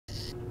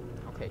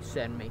Okay,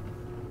 send me.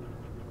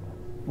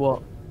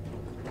 What?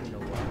 You know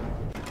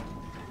what?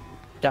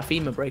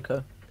 Daphema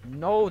breaker.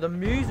 No, the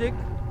music.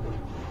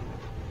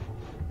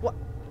 What?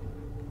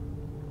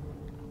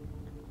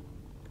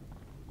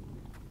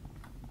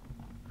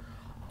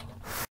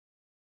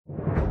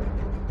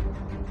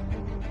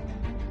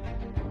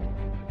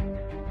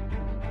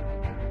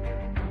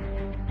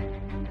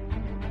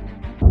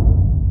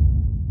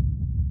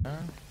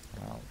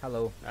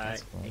 Hello.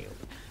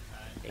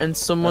 And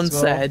someone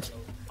said,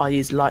 I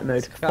use light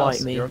mode,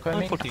 fight me. You're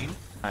coming? 14.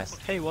 Nice.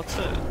 Hey, what's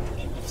up?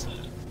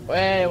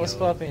 Hey, what's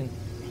popping?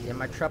 Yeah,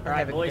 my trap.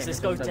 Alright, boys, let's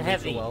go to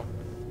heavy. Well.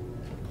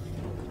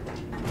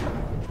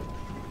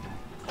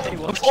 Hey,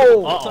 what's Oh!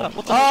 What's up?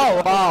 What's up?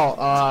 Oh,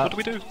 wow. What do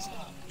we do?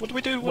 What do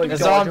we do? What do we A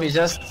do? zombie,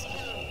 just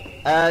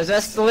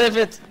leave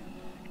it.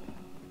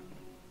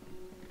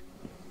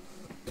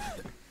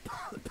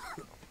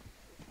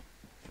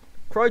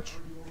 Crouch.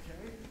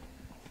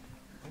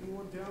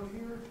 Anyone down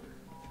here?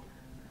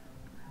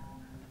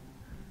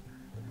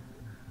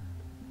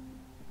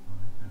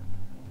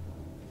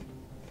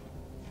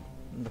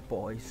 And the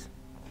boys.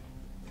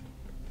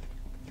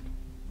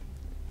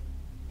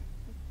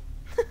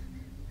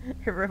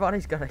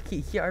 Everybody's got a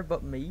key card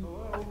but me.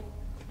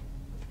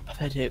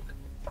 Pathetic.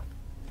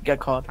 Get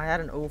card. I had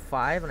an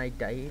 05 and I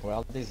died.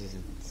 Well, this is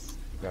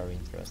very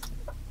interesting.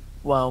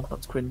 Wow,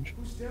 that's cringe.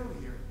 Who's down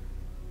here?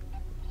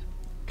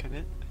 Can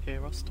it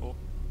hear us talk?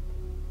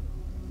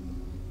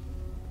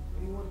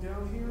 Anyone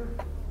down here?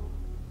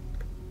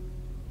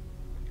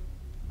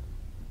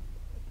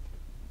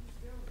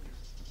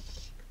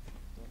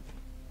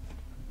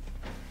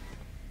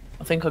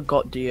 I think I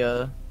got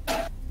the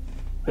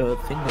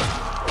thing.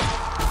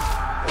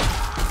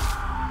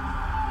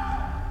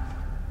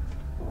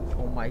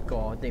 Oh my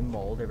god, they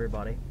mauled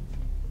everybody.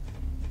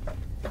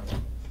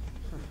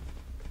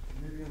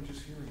 Maybe I'm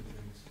just hearing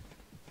things.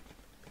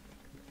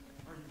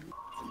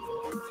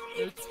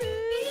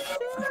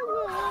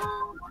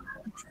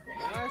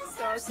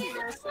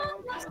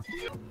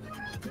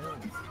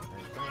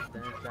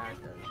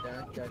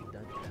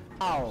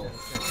 Ow.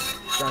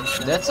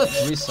 That's a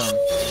threesome.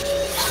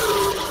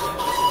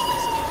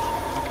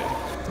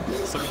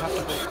 Okay. So we have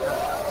to wait.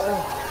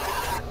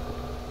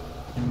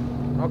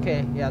 Okay,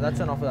 yeah, that's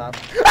enough of that.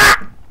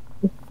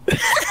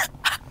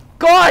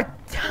 God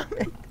damn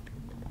it!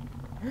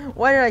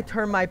 Why did I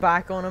turn my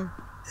back on him?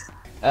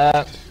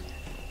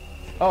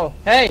 Oh,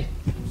 hey!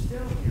 Who's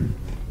down here?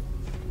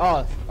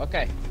 Oh,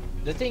 okay.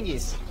 The thing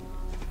is...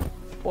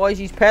 Boys,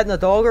 he's petting the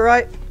dog,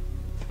 alright?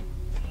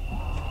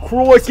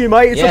 Crikey,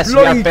 mate, it's yes, a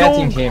we are bloody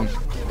petting dog! him.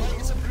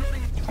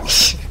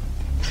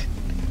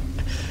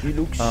 You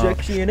look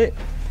sexy in it.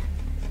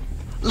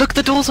 Look,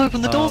 the door's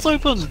open! The door's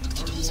open!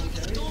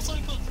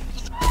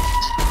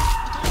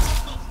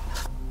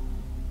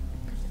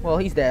 Well,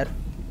 he's dead.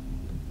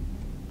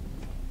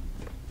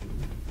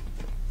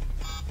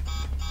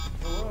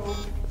 Hello?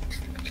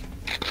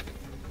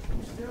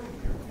 Who's down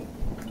here?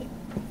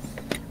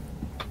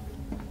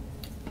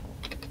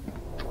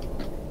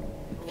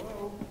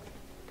 Hello?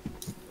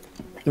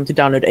 I need to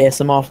download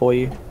ASMR for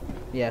you.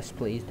 Yes,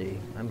 please do.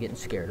 I'm getting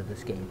scared of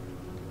this game.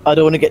 I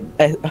don't want to get.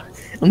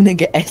 I'm gonna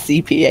get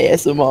SCP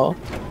ASMR.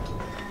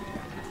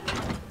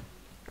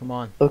 Come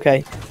on.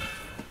 Okay.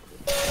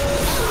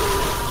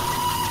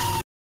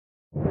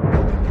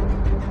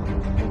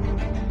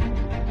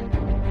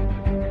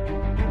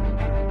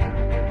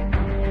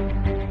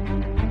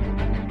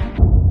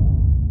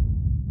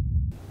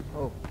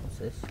 Oh, what's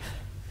this?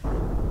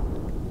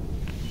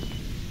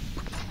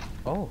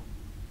 Oh.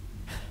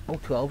 Oh,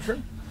 12's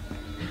room?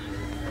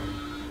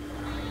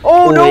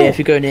 Oh, no! Yeah, if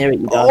you go near it,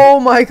 you die. Oh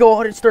my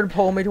god, it started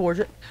pulling me towards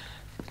it.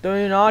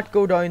 Do not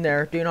go down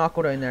there. Do not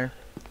go down there.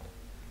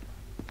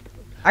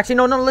 Actually,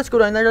 no, let's go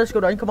down there. Let's go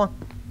down. Come on.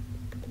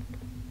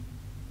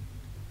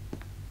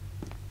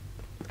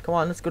 Come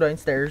on, let's go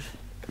downstairs.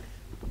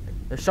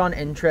 There's something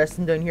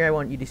interesting down here I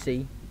want you to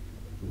see.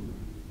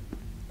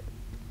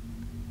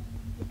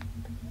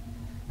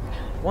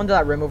 Go into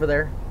that room over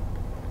there.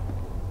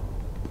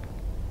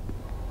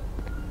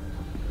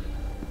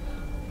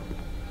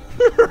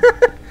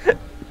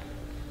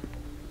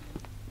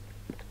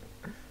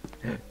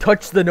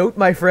 Touch the note,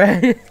 my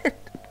friend. Is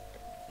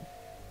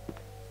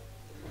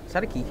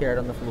that a key card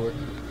on the floor?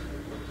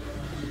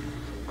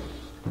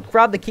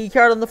 Grab the key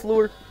card on the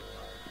floor.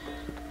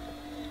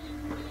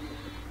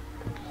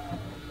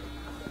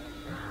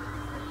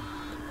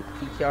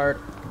 Key card.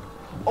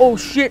 Oh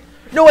shit!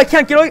 No, I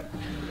can't get out.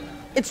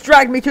 It's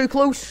dragged me too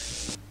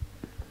close.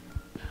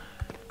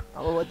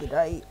 Oh, what did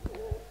I?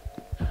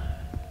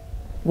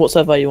 What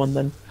server are you on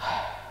then?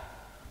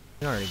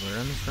 You already were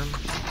in this room.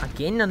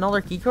 Again,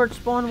 another keycard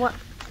spawn? What?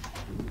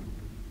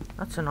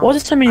 That's another. Why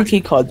is there so many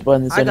keycards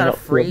when there's I only got a not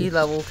free 3?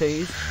 level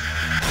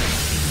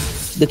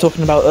 2s. They're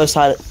talking about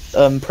Urside,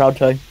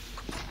 ProudToe.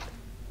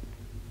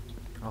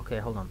 Okay,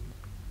 hold on.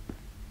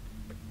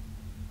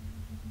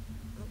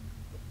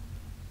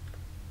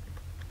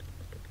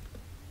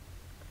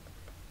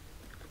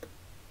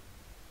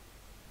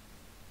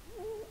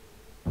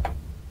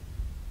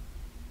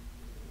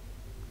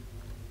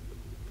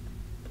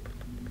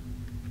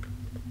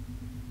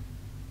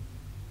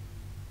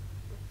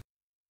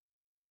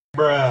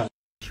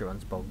 Sure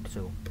one's bugged,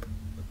 so.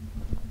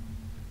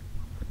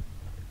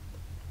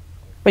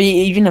 But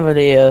you didn't have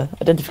the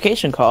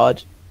identification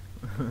card.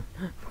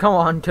 Come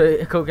on,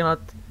 to coconut.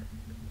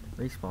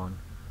 Respawn.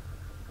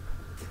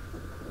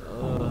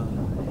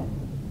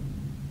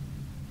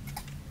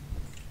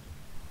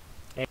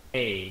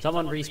 Hey,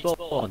 someone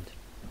respawned.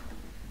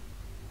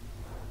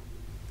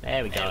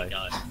 There we go.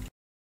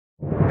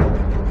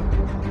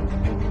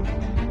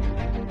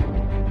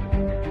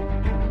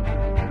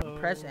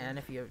 Press N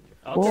if you.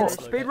 Whoa.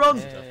 Speed run!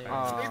 Hey.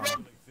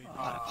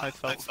 I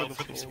fell for the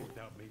floor.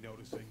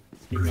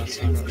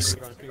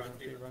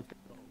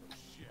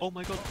 Oh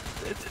my god,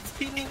 it's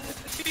Peter!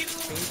 Speed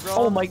run.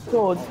 Oh my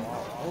god.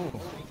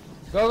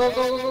 Go, go, go,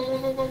 go, go,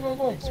 go, go, go,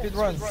 go. Speed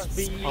run.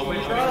 Oh wait,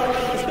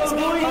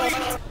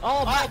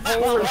 Oh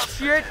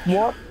shit!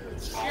 What?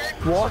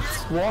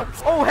 What?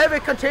 Oh, heavy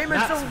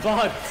containment That's zone!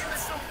 bugged.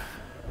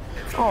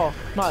 Oh,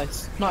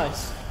 nice,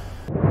 nice.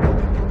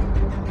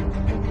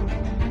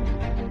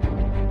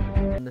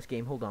 In this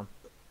game, hold on.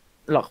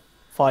 Look,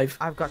 5.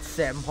 I've got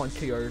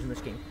 7.2 hours in this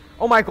game.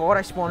 Oh my god,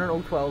 I spawned in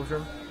 012's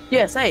room.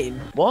 Yeah, same.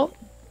 What?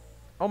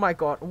 Oh my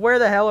god, where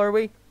the hell are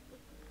we?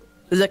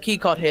 There's a key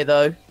card here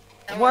though.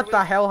 What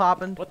the hell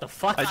happened? What the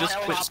fuck? I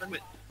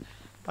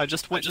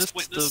just witnessed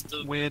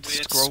the weird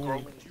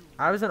scroll.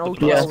 I was in Yeah,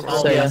 012.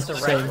 Oh, same, that's the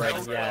same. red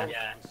ring, yeah.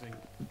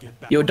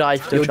 You'll die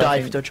if you're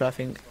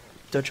traffic.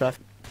 Don't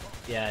traffic.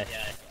 Yeah.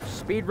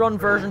 Speedrun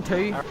version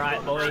 2.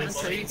 Alright, boys.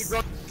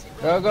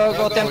 Go, go,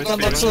 go, temp, temp,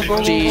 temp, go, go,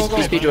 go, Jeez, go,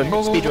 go. speedrun.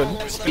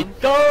 Speed.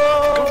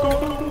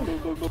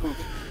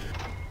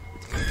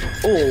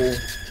 Oh.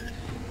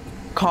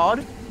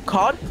 Card?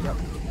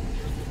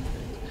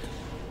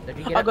 Did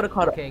you get I it? got a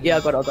card. Okay, Yeah,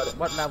 I good. got it.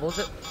 What level is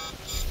it?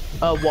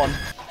 1.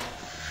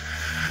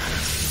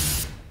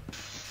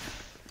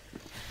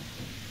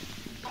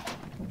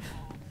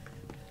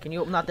 Can you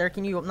open that there?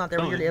 Can you open that there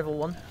with your level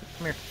 1? Come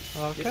here.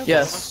 Okay.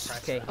 Yes.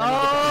 Okay, let me get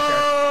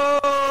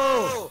the key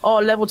card. Oh,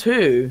 level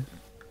 2.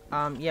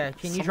 Yeah,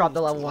 can you drop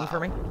the level 1 for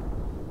me?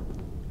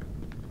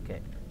 Okay.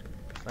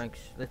 Thanks.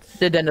 Let's...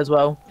 Did then as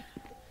well.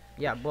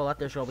 Yeah, well,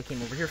 that's all we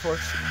came over here for.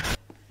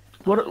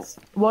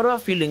 What are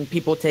feeling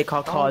people take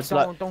our cards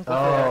Don't go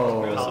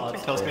Oh.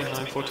 Something tells me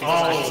 9:14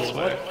 Oh,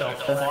 what the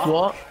fuck?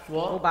 What?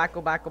 Go back,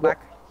 go back, go back.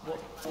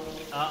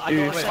 I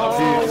got Wait,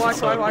 Oh,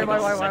 watch.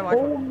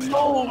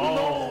 Oh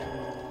no!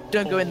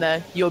 Don't go in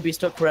there. You'll be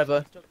stuck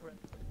forever.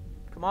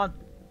 Come on.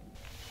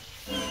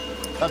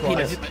 A I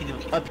penis. hit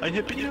Peanut. I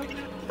hit Peanut.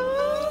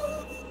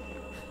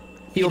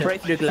 He'll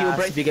break through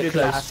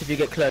glass if you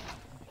get close.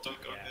 Don't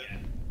go there.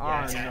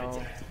 Oh,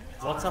 no.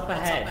 What's up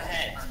ahead?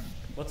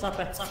 What's up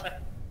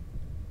ahead?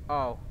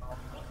 Oh.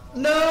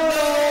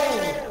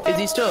 Is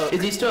he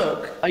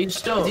stuck? Are you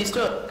stuck? Is he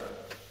stuck?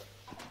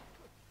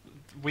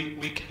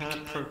 We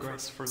can't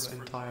progress through the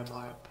entire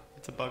map.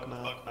 It's a bug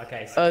map.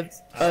 Okay, so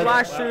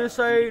Slash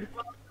suicide.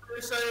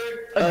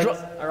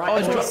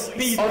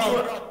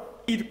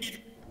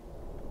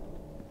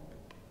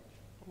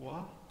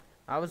 What?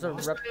 I was a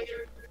rep.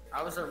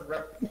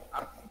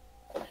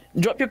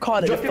 Drop your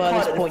card at the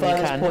furthest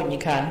point you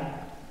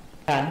can.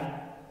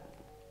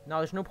 No,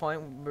 there's no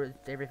point.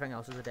 Everything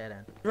else is a dead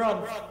end.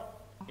 run.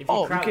 If you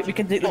Oh, crouch, we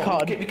can take the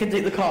card. We can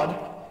take the card.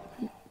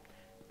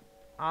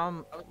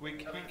 We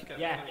can't get.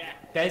 Yeah,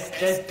 there's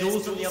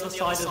doors on the other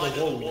side of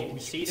the wall. You can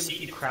see them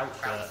if you crouch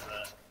there.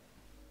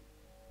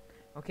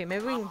 Okay,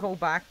 maybe we can go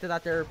back to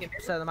that there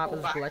set of the map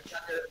was glitch.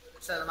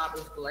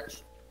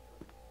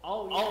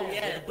 Oh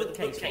yeah, the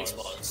bookcase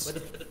was. Where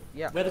the,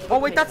 Yeah. where the Oh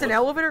wait, bookcase that's an was.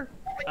 elevator?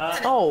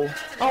 Oh.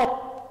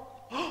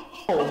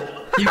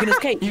 You can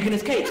escape. You can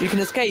escape.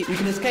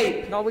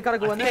 No, we gotta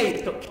go in there.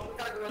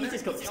 He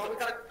just got.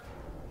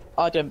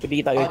 I don't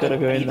believe that you're gonna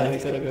go in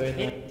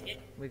there.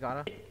 We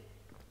gotta.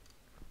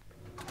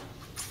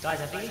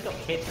 Guys, I think he got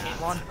kidnapped.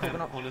 Come on,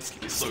 coconut.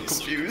 Honestly, so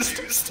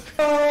confused.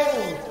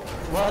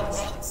 What?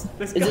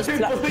 Is this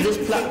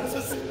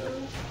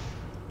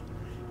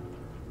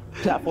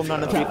platform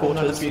 9 and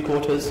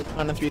 3/4?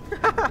 9 and 3.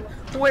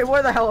 Wait,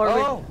 where the hell are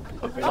we? Oh,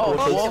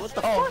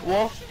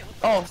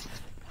 what?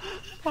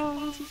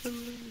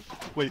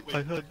 Wait,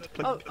 I heard.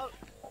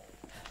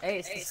 Hey,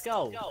 it's the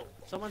skull.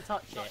 Someone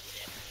touch it.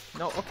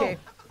 No, okay.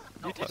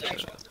 You touched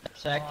it.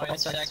 I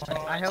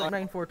have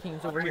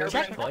 914s over here.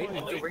 Checkpoint.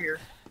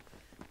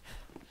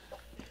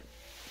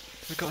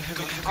 We got him.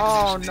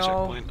 Oh,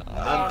 no. Checkpoint.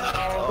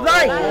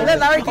 Larry! Let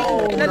Larry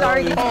get Let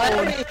Larry get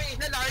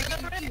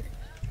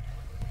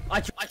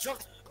I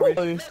dropped.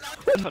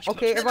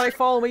 Okay, everybody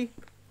follow me.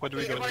 Where do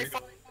we go?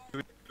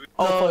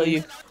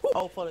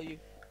 I'll follow you.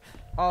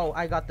 Oh,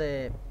 I got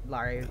the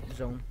Larry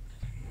zone.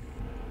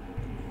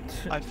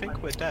 I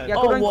think we're dead. Yeah,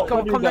 Oh, go down, what- come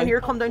where do we down go?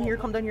 here, come down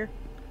here.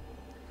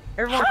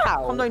 Everyone,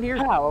 come down here.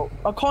 How?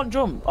 I can't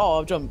jump. Oh,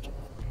 I've jumped.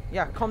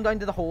 Yeah, come down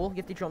to the hole. You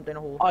have to jump down a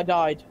hole. I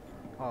died.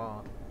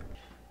 Oh.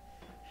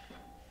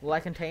 Will I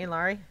contain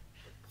Larry?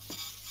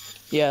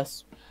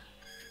 Yes.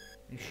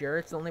 You sure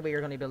it's the only way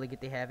you're gonna be able to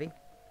get the heavy?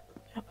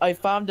 I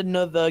found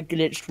another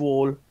glitched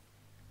wall.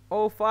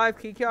 Oh, 5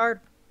 key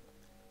card.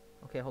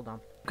 Okay, hold on.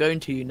 Going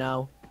to you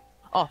now.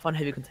 Oh, I found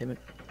heavy containment.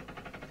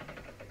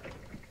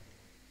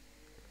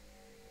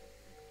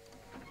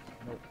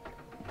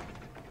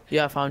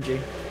 Yeah, I found you.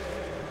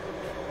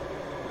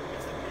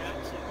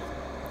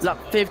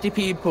 Like 50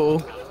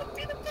 people.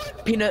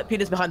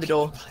 Peanut's behind the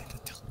door.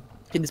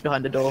 Peanut's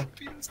behind the door.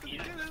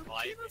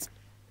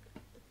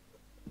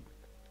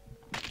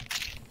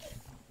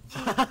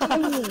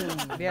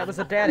 Yeah, it was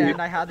a dead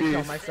end. I had to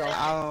kill myself.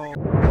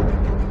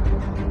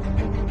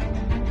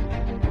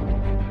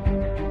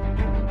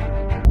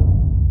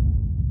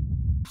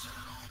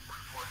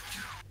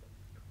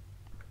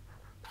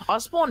 I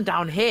spawned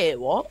down here.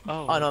 What?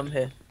 Oh. Oh no, I'm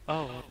here.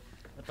 Oh.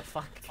 What the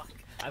fuck?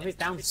 I was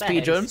downstairs.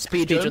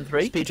 Speedrun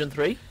 3.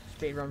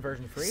 Speedrun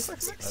version 3.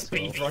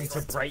 Speedrun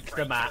to break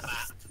the map.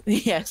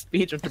 Yeah,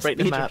 speedrun to break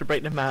the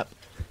map.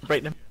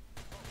 Break the.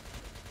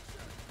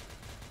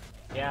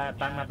 Yeah,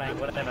 bang, bang,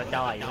 whatever,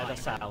 die, let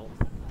us out.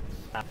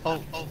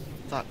 Oh,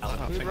 that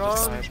thing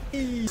Run.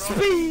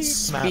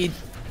 just died. Speed.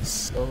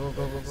 Go, go,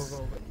 go, go, go,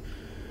 go.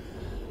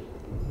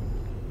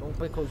 Don't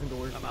play closing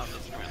doors. I'm out of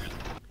this room.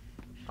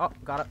 Oh,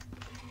 got it.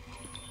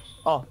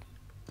 Oh.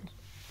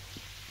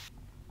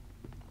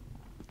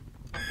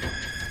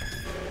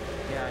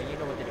 Yeah, you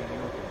know what to do,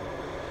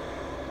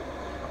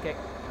 Okay,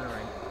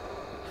 alright.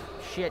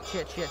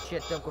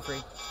 Shit, don't go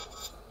free.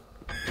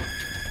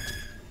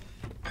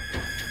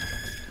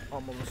 Oh,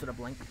 I'm almost at a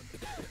blink.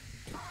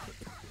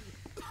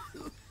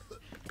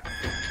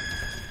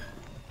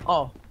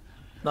 Oh.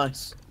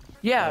 Nice.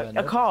 Yeah,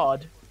 a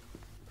card.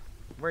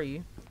 Where are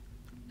you?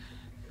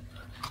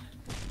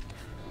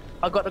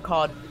 I got the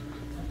card.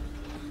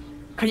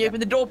 Can you open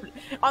the door?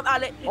 I'm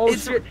Alec. Oh,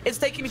 shit. It's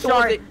taking me towards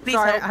Sorry, it. Please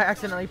sorry, help. I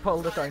accidentally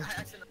pulled it down.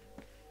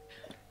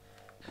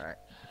 Alright,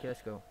 okay,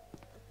 let's go.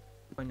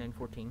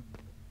 2914.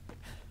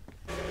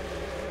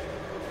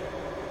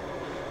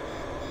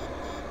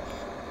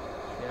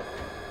 Shit.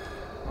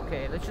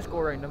 Okay, let's just go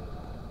around them.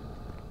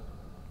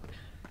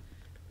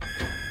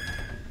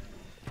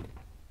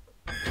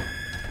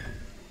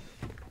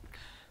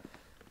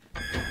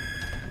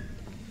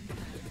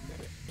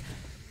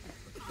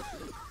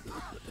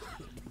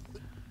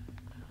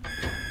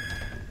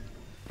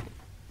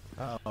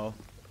 Uh-oh.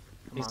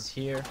 He's on.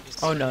 here.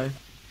 Oh no.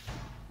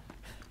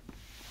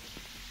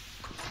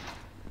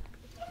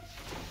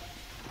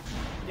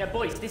 Yeah,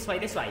 boys, this way,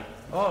 this way.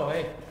 Oh,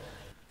 hey.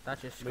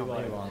 That's just We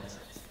won.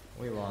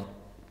 We won.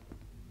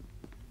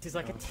 This is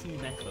like a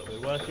team effort,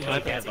 we're working Can I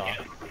together.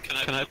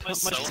 Can I put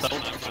myself on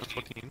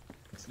the team?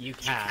 You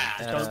can.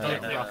 Just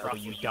don't get rough or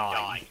you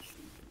die.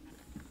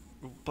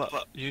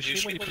 But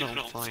usually when you put it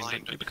on flying,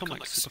 don't you become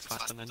like super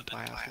fast and then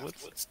die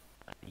afterwards?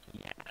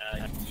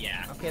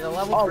 Yeah. Okay, the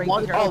level Oh, 3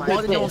 one here.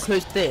 no one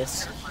closed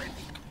this.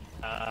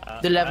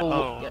 The level.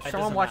 oh. Yeah, It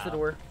someone doesn't watch the matter.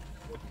 door.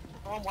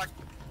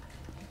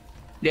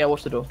 Yeah,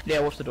 watch the door.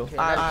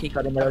 Okay, He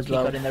got in there as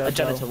well. A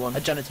janitor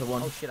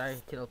one. Oh shit, I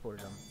teleported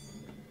them.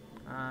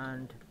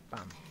 And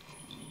bam.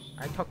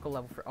 I took a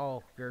level 3.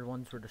 Oh, your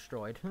ones were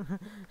destroyed.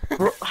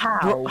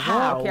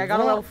 How? Okay, I got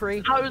a level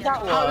 3. How does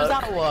that work? How does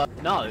that work?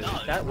 No,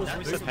 that was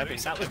Who said heavy?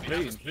 That was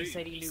Boom. He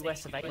said he knew where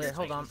surveillance Wait,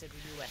 hold was. on. He said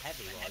he knew where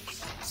Heavy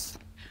was.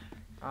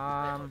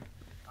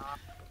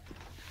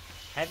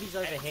 Heavy's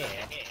over here.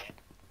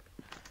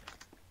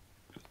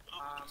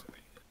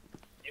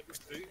 It was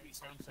Boom who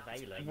said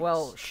surveillance.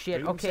 Well,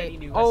 shit. Boom said he Okay.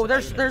 knew where Oh,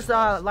 surveillance there's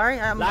was. Larry.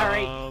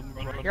 Larry!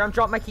 Here, I'm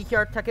dropping my key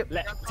card. Take it.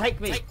 Take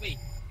me!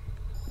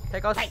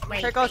 Take us. Take me.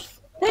 Take us.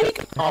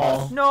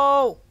 Oh.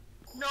 No.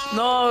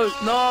 No.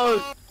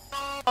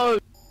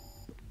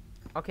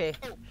 Okay,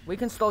 we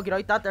can still get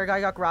out. That there guy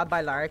got grabbed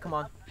by Larry. Come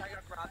on.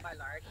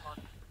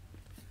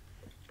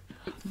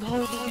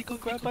 No, he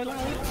got grabbed by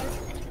Larry.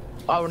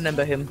 I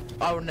remember him.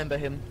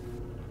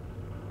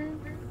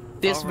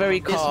 This very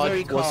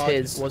card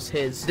was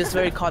his. This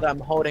very card I'm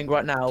holding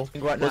right now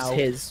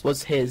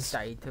was his.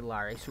 Died to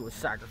Larry, so his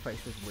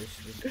sacrifice was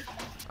wasted.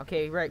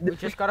 Okay, right. We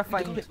just gotta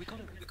find. We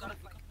got it. Come on,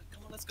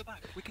 let's go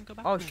back. We can go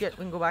back. Oh shit,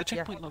 we can go back. The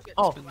Yeah. checkpoint log has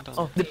Oh, been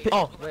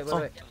done.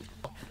 Wait.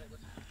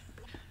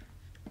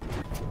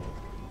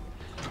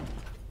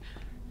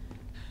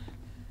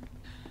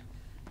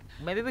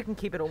 Maybe we can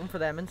keep it open for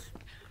them.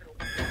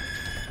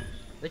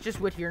 Let's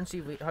just wait here and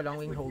see how long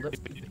we can hold it.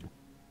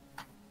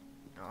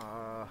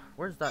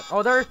 Where's that?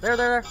 Oh, there.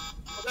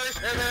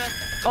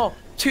 Oh,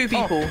 two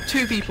people.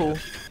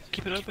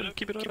 Keep it open.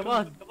 Keep it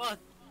open.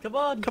 Come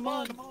on! Come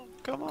on.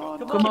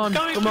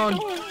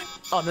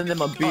 Oh, then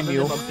my beam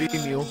mule.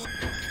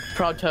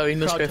 ProudToe, you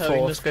must go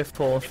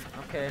forth.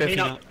 Okay. Go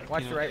Peanut.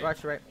 Watch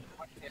the right.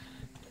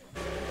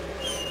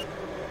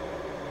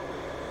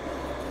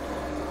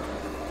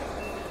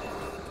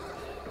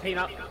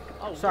 Peanut!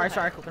 Oh, Sorry,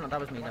 Coconut. That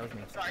was me.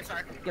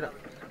 Get up.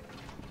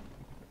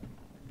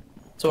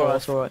 It's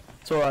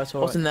alright.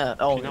 What's in there?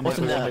 Oh,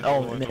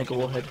 Minigal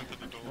Warhead.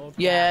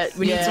 Yeah,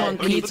 we need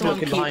someone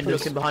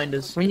looking behind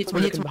us. We need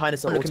someone looking behind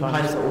us at all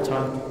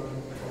time.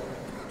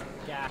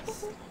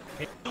 Gas.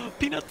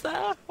 Peanut's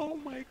there. Oh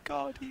my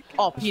god. He can...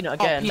 Oh, Peanut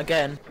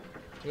again.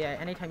 Yeah,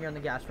 anytime you're in the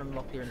gas room,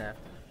 look to your left.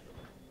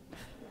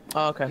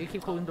 Oh, You okay.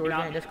 keep closing doors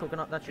behind this,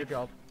 Coconut. That's your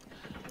job.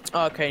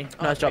 Oh, okay.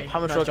 Nice job. How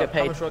much do I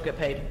get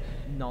paid?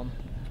 None.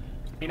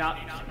 Peanut,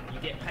 you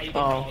get paid in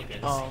Oh,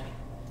 Vegas.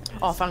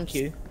 oh, thank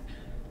you.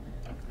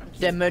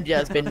 Yeah, Modia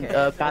has been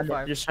banned five.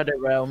 in the Shadow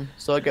Realm,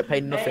 so I get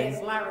paid nothing.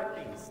 There's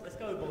Larry's. Let's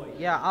go, boys.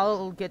 Yeah,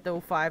 I'll get the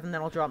 05 and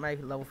then I'll drop my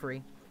level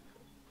 3.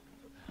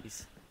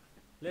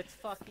 Let's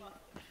fucking.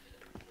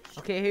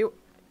 Okay,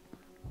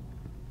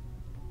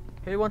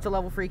 who wants a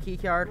level 3 key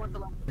card?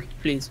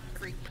 Please.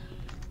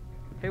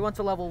 Who wants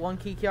a level 1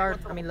 key card?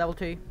 I mean level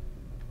 2.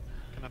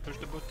 Can I push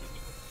the button?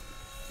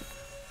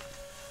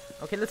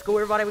 Okay, let's go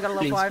everybody, we got a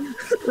level 5.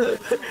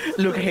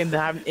 Look at him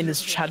there in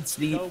his Chad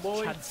sleep. Go,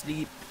 boy. Chad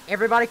sleep.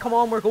 Everybody come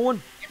on, we're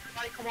going.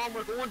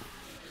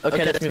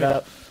 Okay, let's move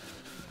out.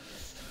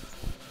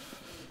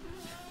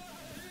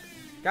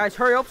 Guys,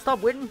 hurry up,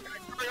 stop waiting.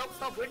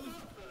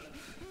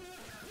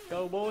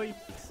 Go, boys.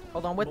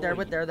 Hold on, wait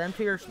there, them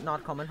two are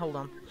not coming, hold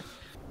on.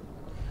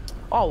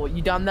 Oh,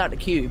 you done that, the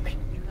cube.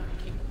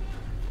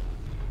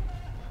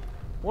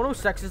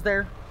 106 is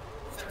there.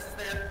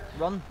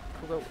 Run.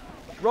 Go.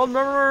 Run.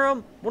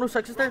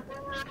 106 is there.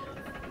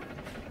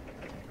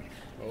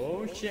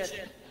 Oh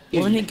shit.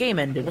 When the game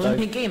ended, though.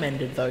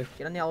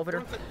 Get in the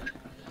elevator.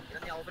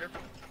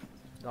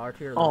 R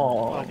tier.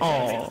 Oh.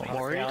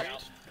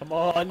 Come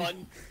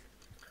on.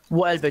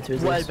 What elevator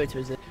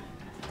is it?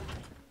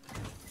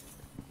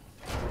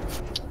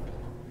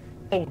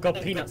 Oh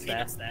god, Peanut's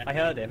there. I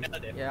heard him.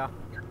 Yeah.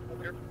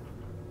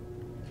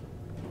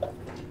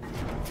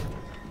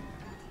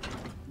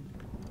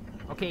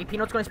 Okay,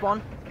 Peanut's gonna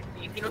spawn.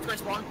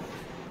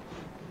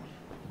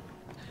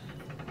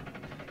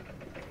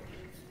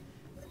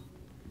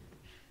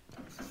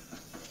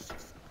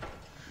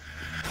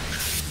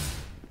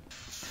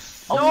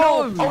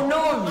 Oh no!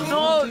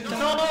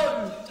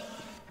 No!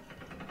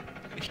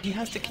 He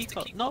has to keep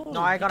up. No!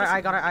 No, I got a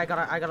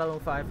level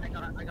 5.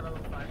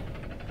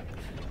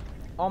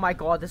 Oh my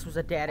god, this was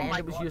a dead end.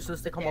 It was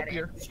useless to come up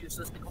here.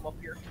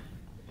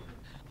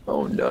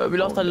 Oh no, we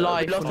lost a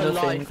life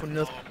from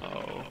nothing.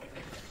 Oh.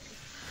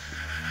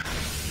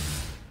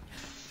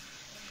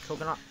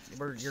 Coconut,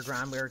 you're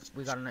grand.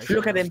 We got a nice.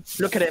 Look at him.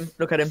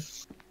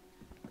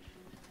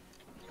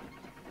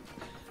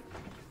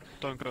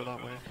 Don't go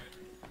that way.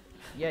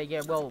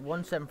 Yeah. Well,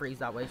 173 is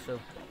that way, so.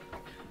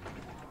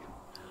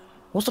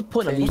 What's the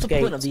point of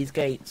these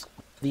gates?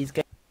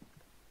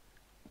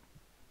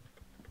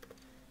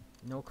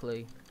 No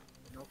clue.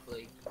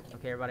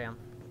 Okay, everybody on.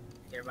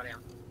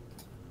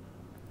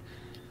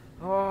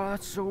 Oh,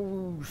 that's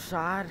so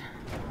sad.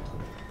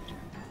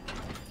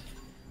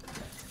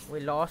 We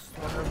lost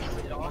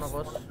one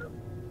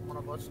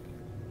of us.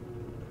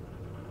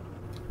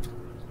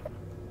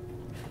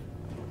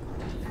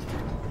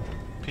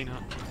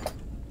 Peanut.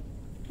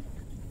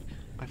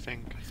 I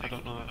think. I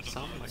don't know. It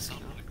sounded like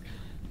Peanut.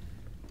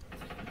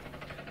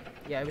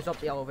 Yeah, it was up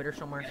the elevator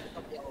somewhere.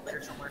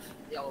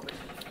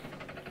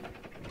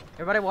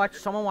 Everybody watch.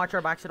 Someone watch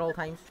our backs at all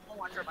times.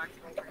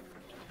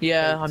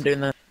 Yeah, I'm doing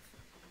that.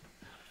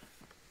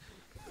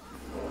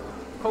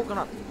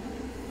 Coconut.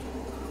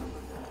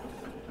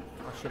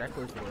 Oh shit! I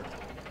closed the door.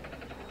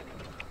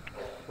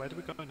 Where do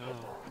we go now?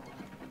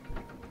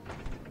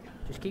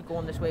 Just keep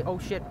going this way. Oh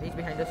shit! He's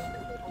behind us.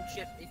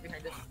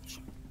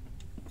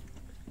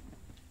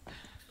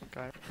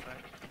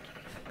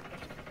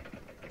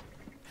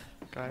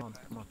 Come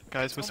on.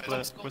 Guys,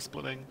 we're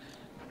splitting.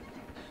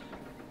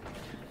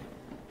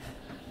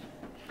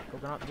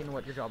 Coconut, you know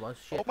what your job was.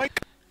 Shit. Oh my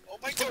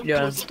god!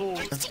 Yeah.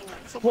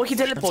 What? He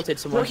teleported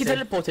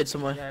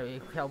somewhere. Yeah, we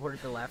teleported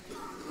to the left.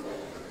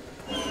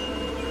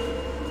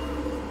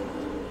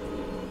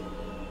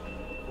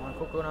 Come on,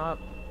 Coconut.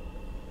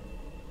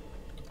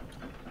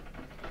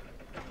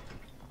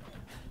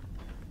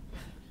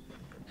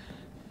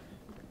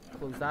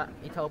 Close that.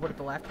 He teleported to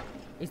the left.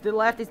 He's to the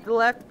left.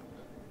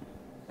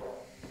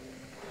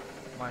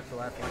 Watch the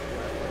left.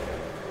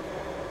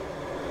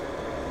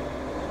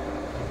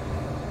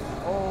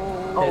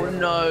 Oh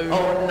no.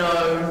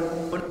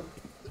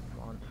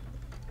 Come on.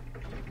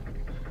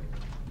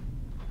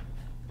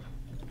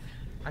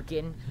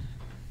 Again.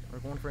 We're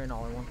going for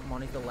another one. Come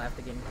on, he's to the left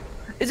again.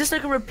 Is this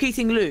like a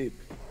repeating loop?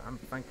 I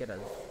think it is.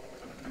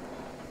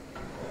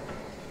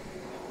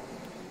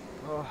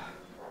 Oh,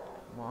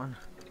 come on.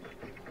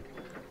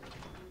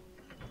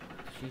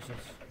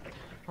 Jesus.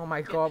 Oh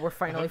my god, we're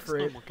finally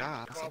through.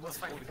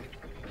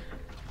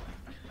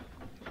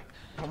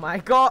 Oh my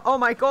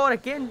god,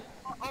 again!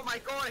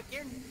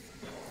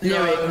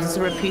 Lyric, is this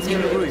a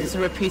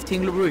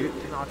repeating route?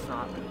 No, it's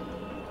not.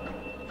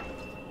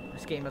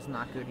 This game is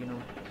not good, you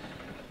know.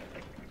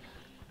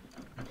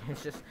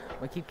 It's just,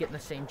 we keep getting the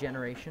same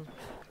generation.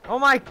 Oh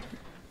my...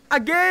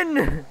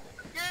 Again!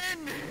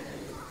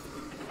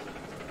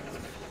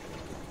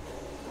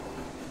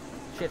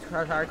 Shit,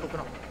 hard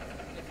Coconut.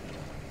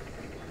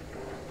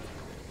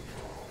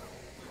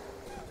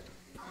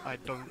 I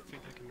don't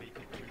think I can make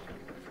it through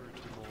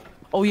two more.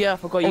 Oh yeah, I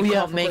forgot you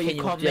can't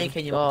make it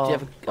anymore.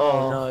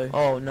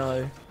 Oh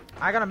no.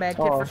 I got a med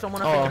kit for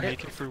someone. I I can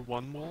make it through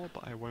one more,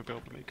 but I won't be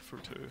able to make it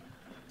through two.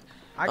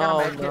 I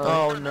got a med kit.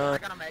 Oh no.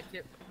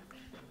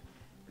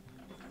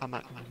 I'm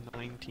at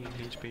 19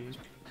 HP.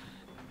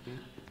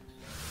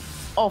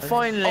 Oh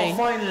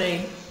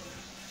finally.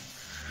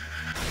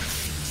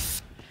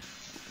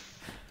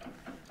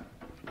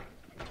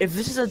 If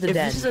this is a dead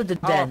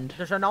end,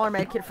 there's another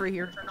medkit free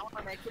here.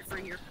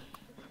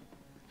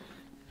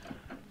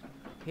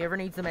 Whoever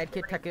needs the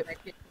medkit, take it.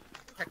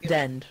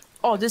 end.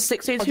 Oh, this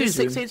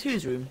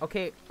 682's room.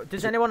 Okay,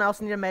 does anyone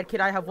else need a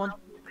medkit? I have one.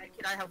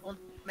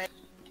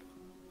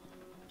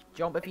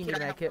 Jump if you need a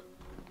medkit.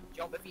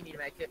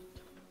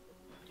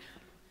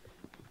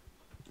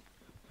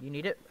 You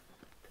need it?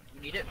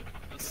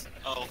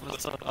 Oh,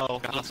 that's a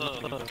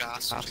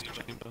gas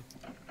chamber.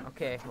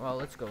 Okay, well,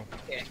 let's go.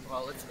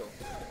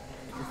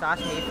 Just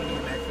ask me if you need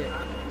a medkit.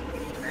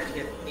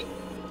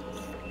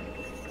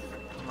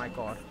 Oh my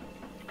god.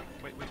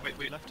 Wait,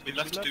 we left,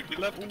 dude, we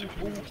left.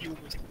 Ooh,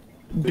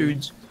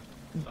 Dudes.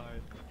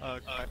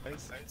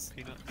 Guys,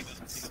 peanuts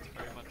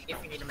very much. If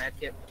you need a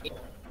medkit.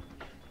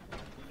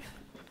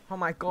 Oh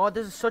my god,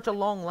 this is such a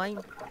long line.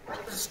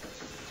 See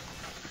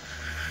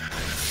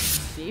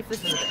if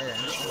this is the end.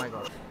 Oh my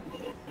god.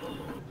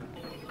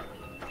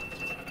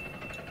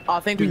 I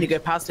think we need to go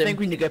past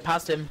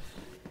him.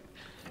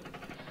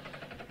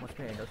 What's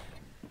behind us?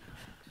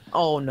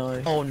 Oh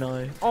no.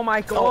 Oh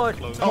my god!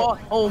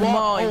 Oh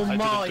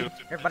my.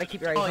 Everybody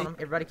keep your eyes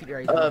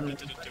on him.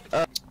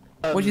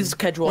 What is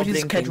schedule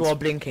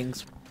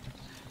blinkings?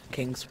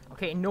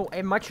 Okay, no,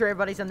 make sure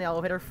everybody's in the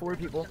elevator. 4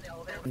 people.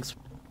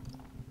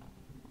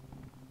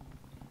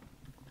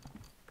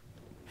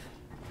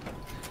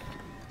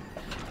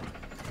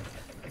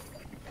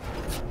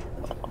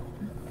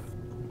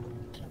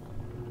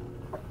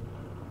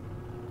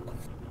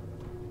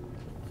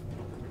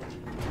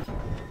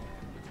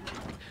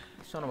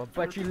 Son of a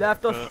bitch, you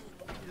left us.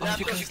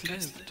 You guys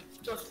lived.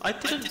 I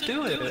didn't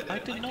do it. I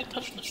did not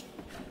touch the.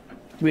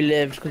 We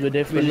lived because we're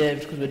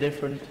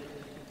different.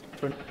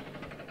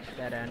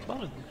 Dead end.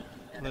 Fine.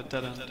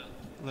 Dead end.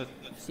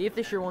 See if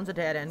this sure one's a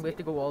dead end. We have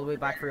to go all the way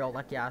back for all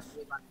that gas.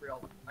 Oh,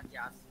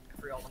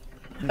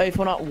 if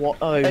we're not what?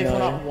 Oh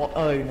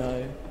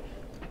no.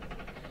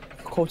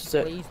 Of course it's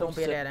it. Please don't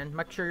be a dead end.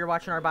 Make sure you're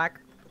watching our back.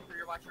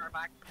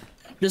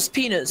 Does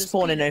Peanuts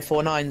spawn in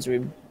 049's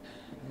room?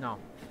 No.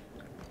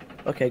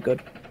 Okay,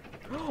 good.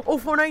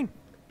 049!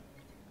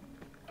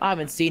 I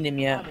haven't seen him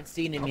yet.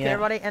 Okay,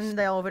 everybody in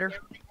the elevator.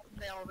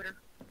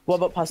 What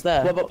about past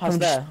there?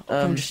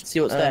 Just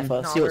see what's there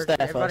first.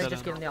 Everybody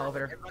just get in the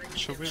elevator.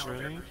 Should we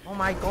really? Oh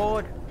my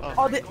god.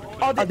 I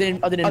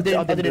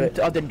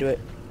didn't do it.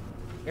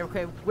 Yeah,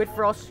 okay, wait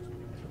for us.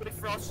 We're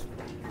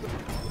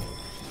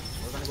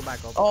gonna go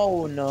back up.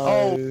 Oh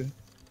no.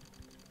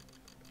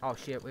 Oh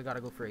shit, we gotta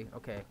go free.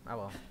 Okay, I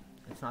will.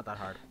 It's not that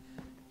hard.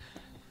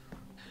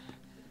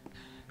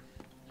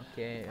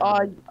 Okay.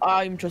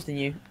 I'm trusting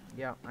you.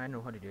 Yeah, I know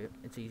how to do it.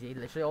 It's easy.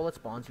 Literally all it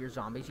spawns here is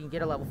zombies. You can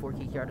get a level 4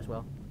 keycard as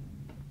well.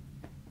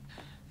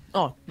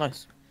 Oh,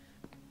 nice.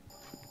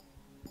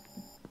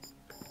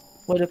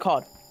 Where's the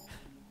card?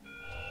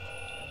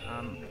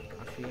 I'll show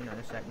you in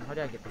a second. How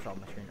do I get this off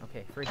my screen?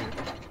 Okay, right here.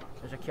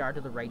 There's a card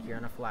to the right here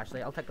and a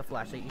flashlight. I'll take the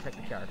flashlight, you take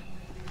the card.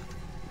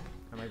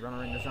 And we run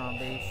around the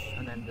zombies,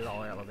 and then the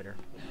dollar elevator.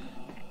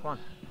 Come on.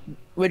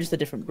 We're just a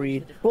different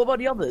breed. What about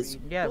the others?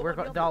 Yeah,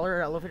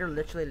 dollar elevator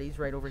literally leads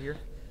right over here.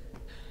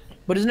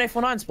 But doesn't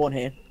 849 spawn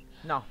here?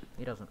 No,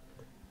 he doesn't.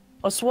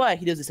 I swear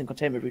he does this in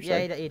Containment Breach.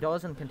 Yeah, he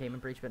does in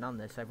Containment Breach, but not in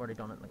this. I've already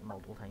done it like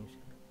multiple times.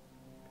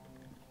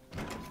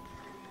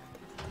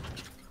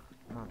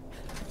 Come on.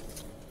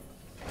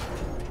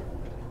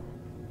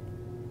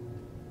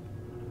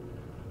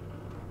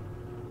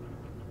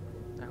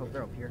 I hope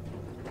they're up here.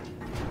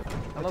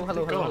 Hello.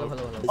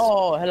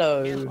 Oh,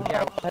 hello.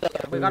 Yeah,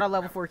 we got a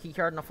level 4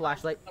 keycard and a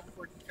flashlight.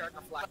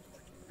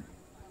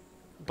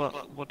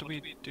 But what do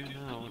we do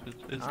now?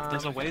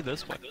 There's a way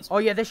this way. Oh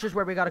yeah, this is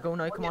where we gotta go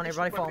now. Come on,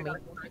 everybody follow me.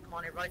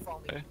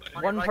 Okay.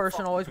 One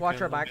person always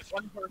watch our back.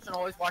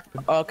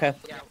 Okay.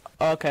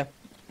 Okay.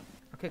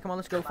 Okay, come on,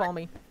 let's go. Follow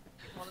me.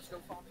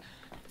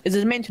 Is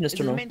it a maintenance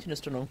tunnel?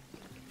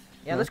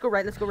 Yeah, let's go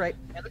right. But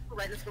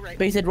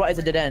he said right is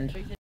a dead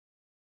end.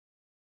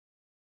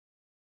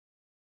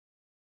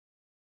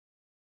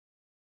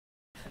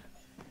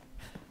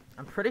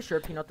 I'm pretty sure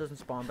Peanut doesn't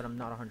spawn, but I'm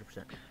not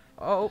 100%.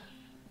 Oh.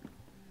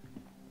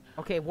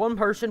 Okay, one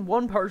person,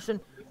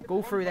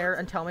 go through there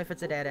and tell me if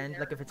it's a dead end,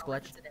 like if it's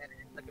glitched.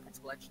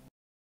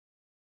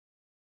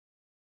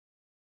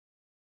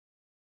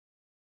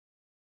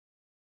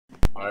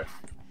 Alright.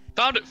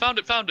 Found it!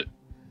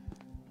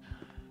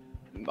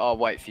 I'll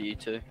wait for you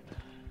to.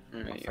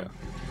 There you go.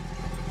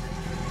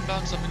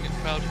 Found something in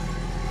Proud.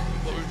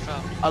 What we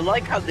found. I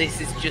like how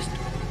this is just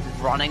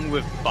running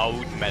with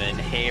Boldmen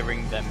and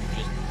hearing them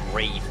just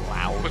breathe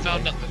loudly. We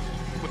found nothing.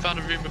 We found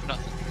a room with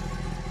nothing.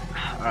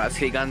 Alright, let's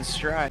get guns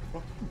straight.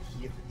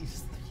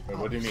 Wait,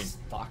 what do you mean?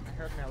 I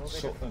heard an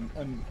elevator.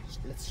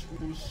 Let's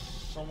lose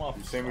some of.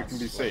 You saying we can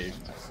be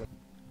saved?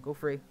 Go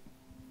free.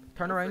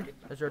 Turn around.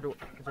 Is there a door?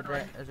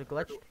 Is it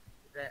glitched?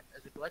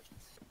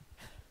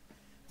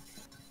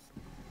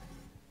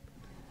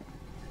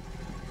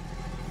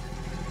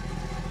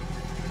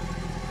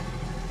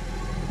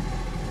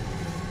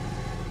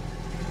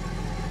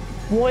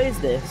 What is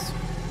this?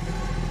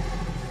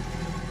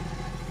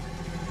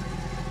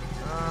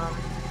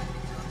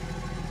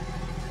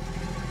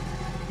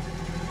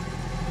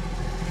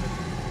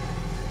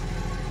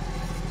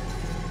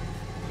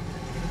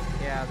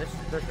 Yeah,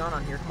 there's none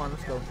on here. Come on,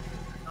 let's go.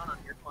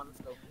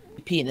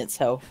 Peeing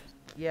itself.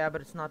 Yeah,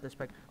 but it's not this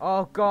big.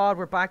 Oh god,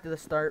 we're back to the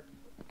start.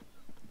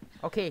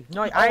 Okay,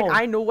 no,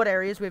 I know what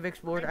areas we've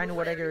explored. I know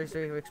what areas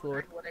we've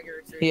explored.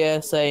 Yeah,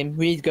 same.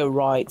 We need to go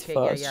right Okay,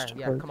 first.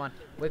 yeah. Come on.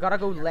 We gotta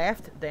go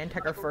left, then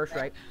take our first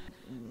right.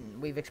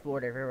 We've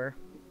explored everywhere.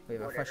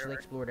 We've officially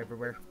explored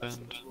everywhere.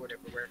 And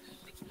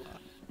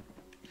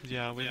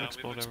yeah, we've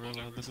explored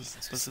everywhere. This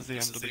is the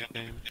end of the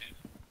game.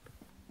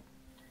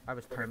 I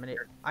was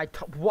terminated.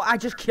 What? I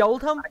just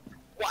killed him?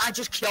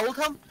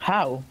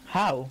 How?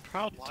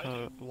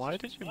 ProudToe, why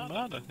did you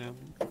murder him?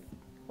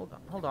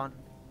 Hold on.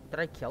 Did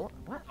I kill him?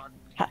 What?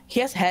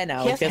 He has hair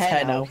now. He has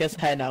hair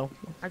now.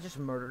 I just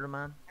murdered a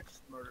man.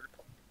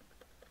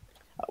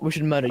 We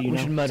should murder you.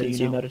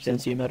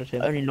 Since you murdered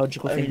him. Only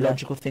logical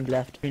thing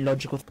left.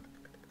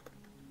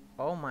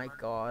 Oh my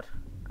god.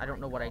 I don't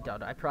know what I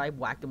did. I probably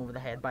whacked him over the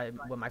head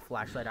with my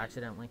flashlight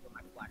accidentally.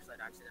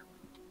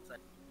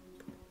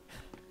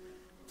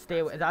 Stay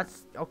away.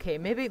 That's okay.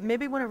 Maybe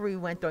whenever we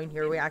went down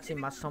here, we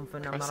actually missed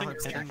something. I'm not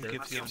 100% sure.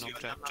 Gives you an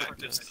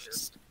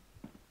objective.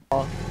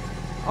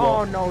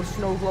 Oh no,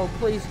 snow globe,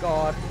 please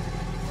God.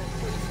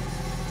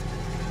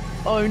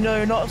 Oh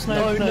no, not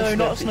snow.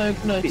 No, snow.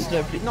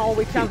 No,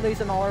 we can't lose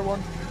another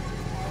one.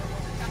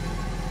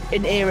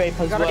 In ear rape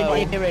as well.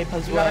 We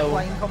gotta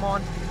climb, come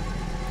on.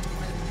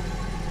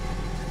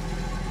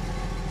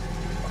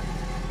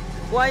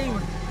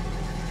 Climb!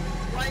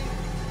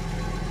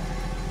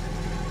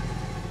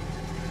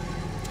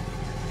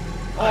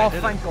 Oh,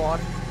 thank God.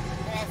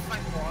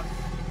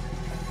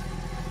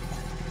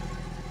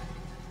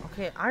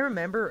 Okay, I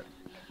remember.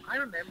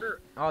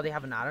 Oh, they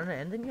haven't added an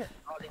ending yet?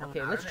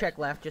 Okay, let's check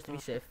left just to be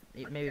safe.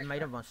 Maybe it might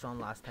have been on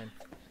last time.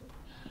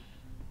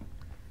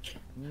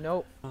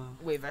 Nope.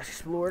 We've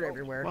explored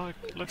everywhere. Well,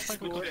 it looks like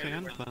we got the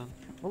end then.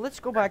 Well, let's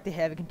go back to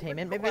heavy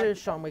containment. Maybe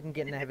there's some we can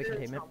get in the heavy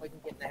containment.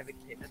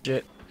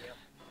 Shit.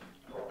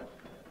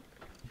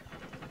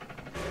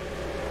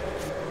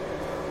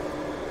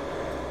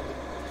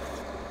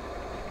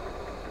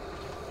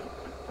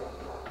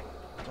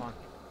 Come on.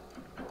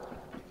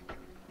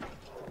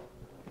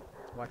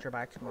 Watch your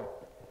backs, come on.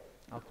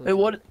 Wait,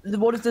 what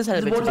is this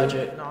elevator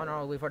budget?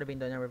 No, we've already been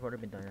down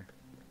there,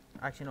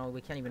 Actually, no,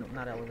 we can't even open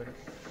that elevator.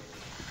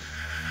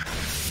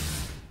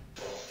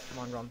 Come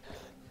on, run.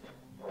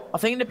 I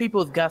think the people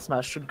with gas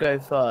mask should go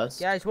first.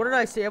 Guys, what did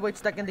I say about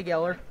sticking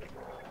together?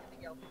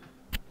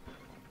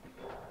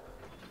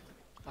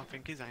 I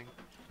think he's angry.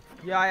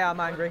 Yeah, I am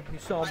angry. You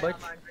son of a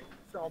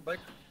bitch.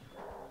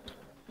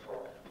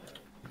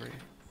 I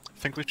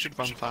think we should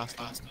run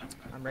faster.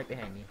 I'm right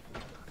behind you.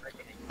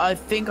 I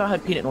think I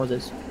heard peanut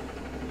noises.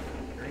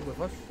 Are you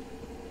with us?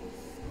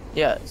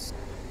 Yes.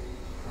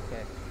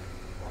 Okay.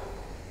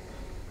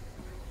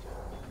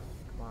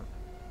 Come on.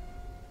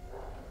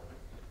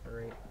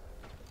 Hurry.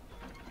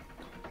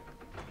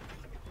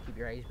 Keep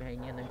your eyes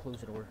behind you and then close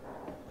the door.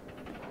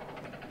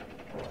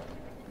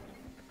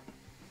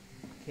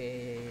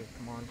 Okay,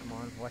 come on.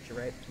 Watch your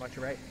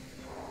right.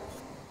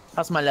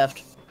 That's my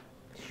left.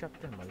 Shut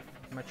the mouth.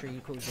 Make sure you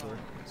close the door.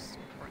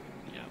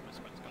 Yeah, my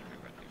sweat's gotta be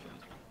ready for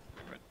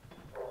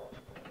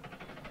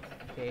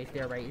that. Okay,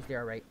 he's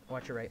there right.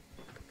 Watch your right.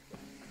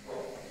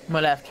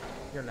 My left.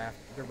 Your left.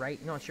 Your right.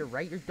 No, it's your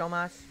right, you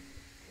dumbass.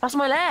 That's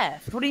my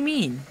left. What do you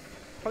mean?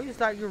 How is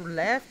that your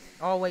left?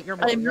 Oh wait,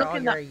 you're I'm you're,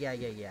 looking you're, at- yeah,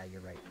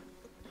 you're right.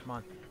 Come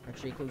on. Make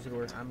sure you close the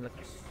door. I'm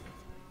looking.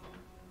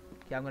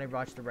 Okay, I'm gonna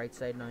watch the right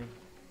side now.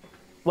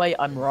 Wait,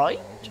 I'm right?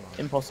 Hang on.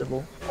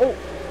 Impossible. Oh!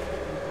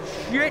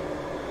 Shit!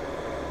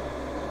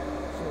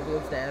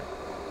 Snowglobe's dead.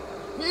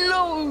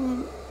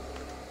 No!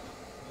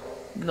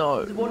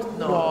 No.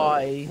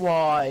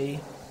 Why?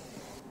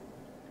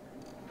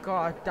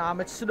 God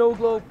damn it,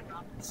 Snowglobe!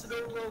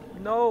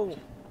 No!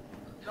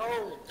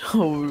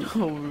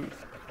 Oh.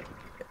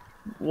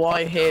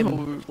 Why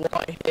him?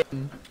 Why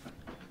him?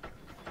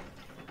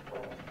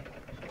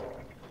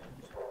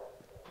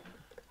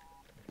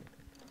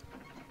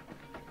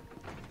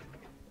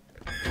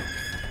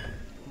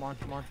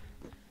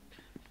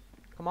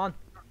 Come on.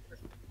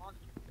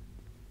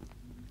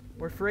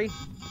 We're free.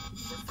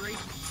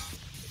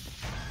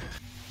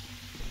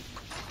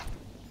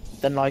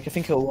 Then, like, I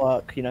think it'll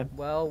work, you know.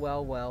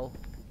 Well.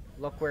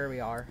 Look where we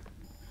are.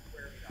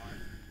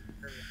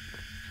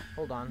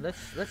 Hold on. Let's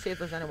see if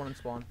there's anyone in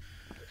spawn.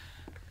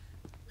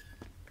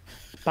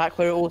 Back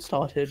where it all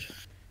started.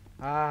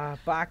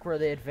 Back where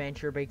the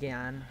adventure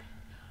began.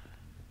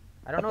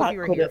 I don't know if you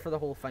were here for the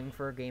whole thing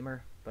for a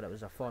gamer, but it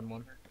was a fun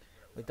one.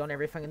 We've done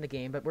everything in the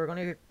game, but we're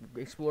going to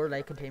explore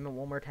light containment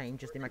one more time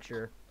just to make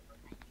sure.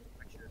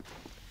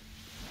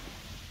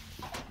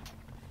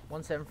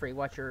 173,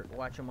 watch him.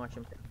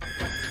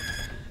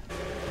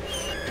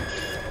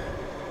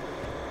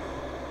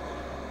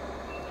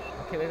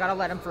 Okay, we gotta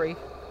let him free.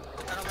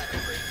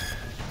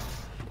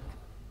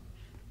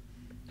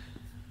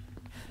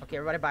 Okay,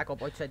 everybody back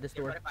up outside this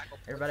door.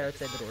 Everybody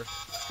outside the door.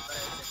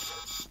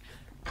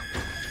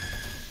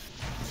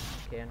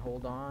 Okay, and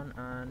hold on,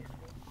 and...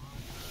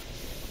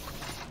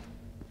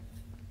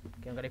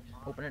 Okay, I'm gonna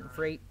open it in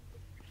 3,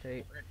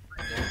 2,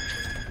 1.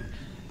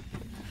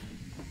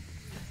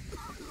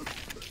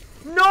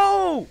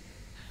 No!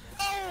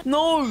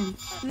 No!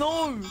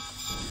 No!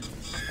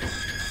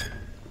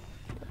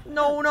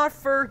 No, not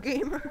Fur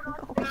Gamer.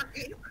 No.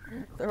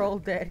 They're all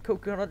dead.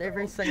 Coconut,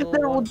 every single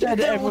They're all one. dead.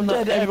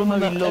 Everyone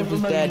that we loved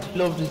is dead.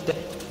 Loved is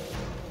dead.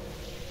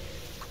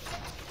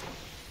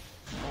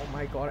 Oh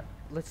my god.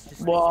 Let's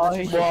just. Why? Let's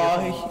just sit here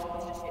Why?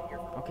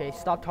 for a- Okay,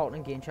 stop talking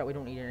in game chat. We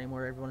don't need it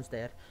anymore. Everyone's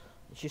dead.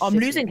 Let's just I'm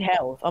sit losing here.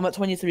 health. I'm at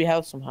 23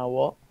 health somehow.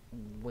 What?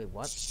 Wait,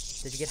 what?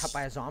 Did you get hit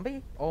by a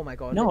zombie? Oh my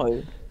god.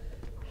 No.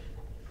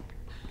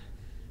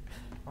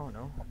 Oh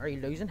no. Are you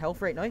losing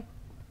health right now?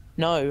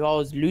 No, I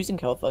was losing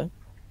health though.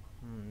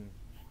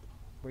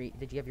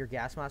 Did you have your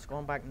gas mask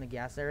on back in the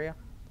gas area?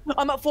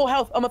 I'm at 4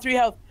 health. I'm at 3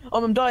 health.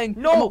 I'm dying.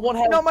 No! I'm at 1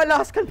 health. Not my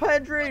last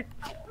compatriot!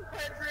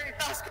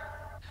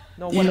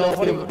 No, You what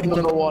know,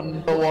 number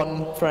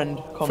one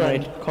friend,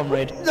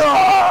 comrade.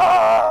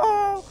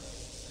 No!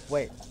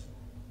 Wait.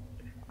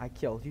 I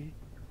killed you.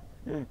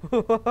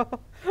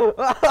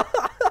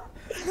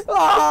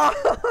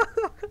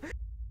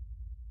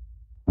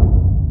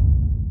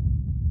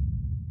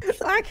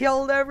 I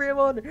killed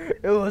everyone.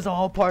 It was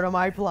all part of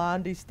my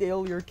plan to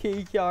steal your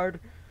key card.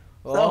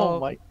 Oh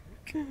my.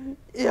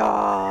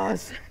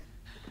 Yes.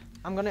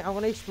 I'm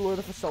gonna explore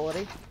the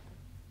facility.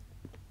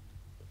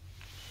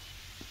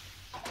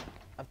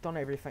 I've done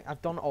everything.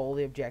 I've done all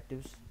the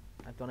objectives.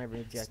 I've done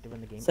every objective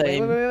in the game.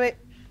 Same. Wait.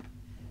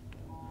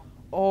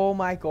 Oh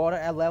my god,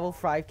 a level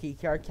 5 key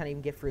card can't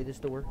even get through this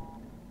door.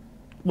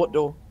 What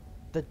door?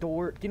 The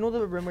door. Do you know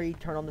the room where you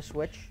turn on the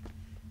switch?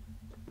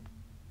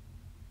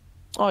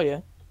 Oh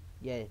yeah.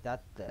 Yeah,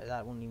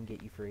 that won't even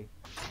get you free.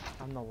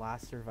 I'm the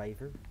last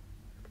survivor.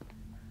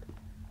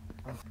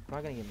 I'm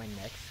not gonna get my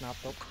neck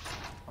snapped up.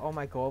 Oh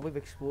my god, we've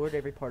explored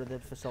every part of the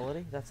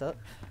facility. That's it.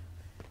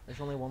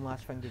 There's only one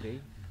last thing to do.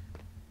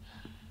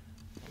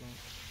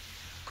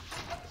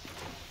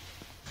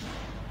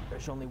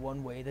 There's only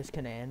one way this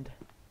can end.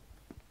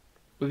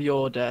 With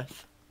your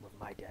death. With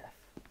my death.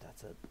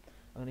 That's it.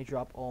 I'm gonna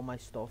drop all my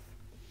stuff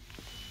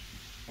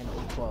in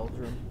O12's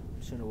room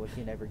so no one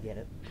can ever get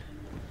it.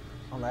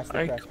 Unless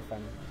they press the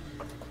thing.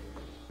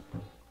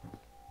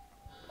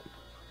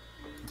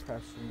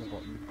 Pressing the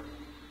button.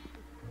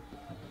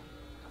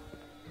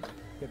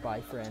 Goodbye,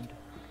 friend.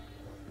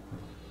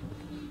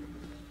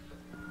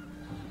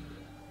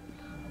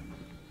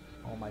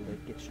 All my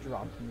loot gets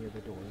dropped near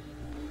the door.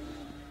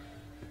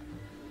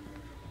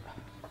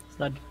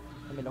 Snug.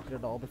 Let me look at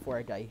it all before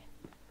I die.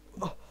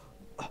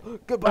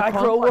 Goodbye,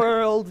 cruel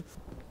world!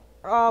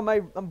 Ah,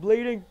 I'm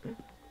bleeding.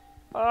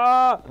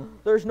 Ah!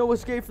 There's no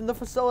escape from the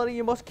facility.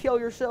 You must kill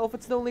yourself.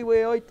 It's the only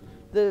way out.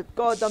 The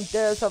goddamn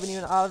devs haven't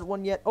even added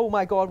one yet. Oh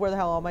my god, where the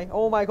hell am I?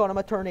 Oh my god, I'm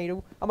a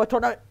tornado. I'm a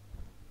tornado.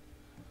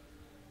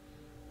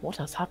 What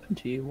has happened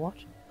to you? What?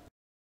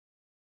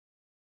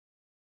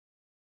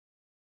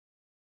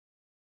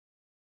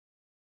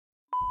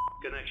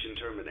 Connection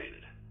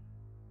terminated.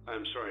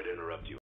 I'm sorry to interrupt you.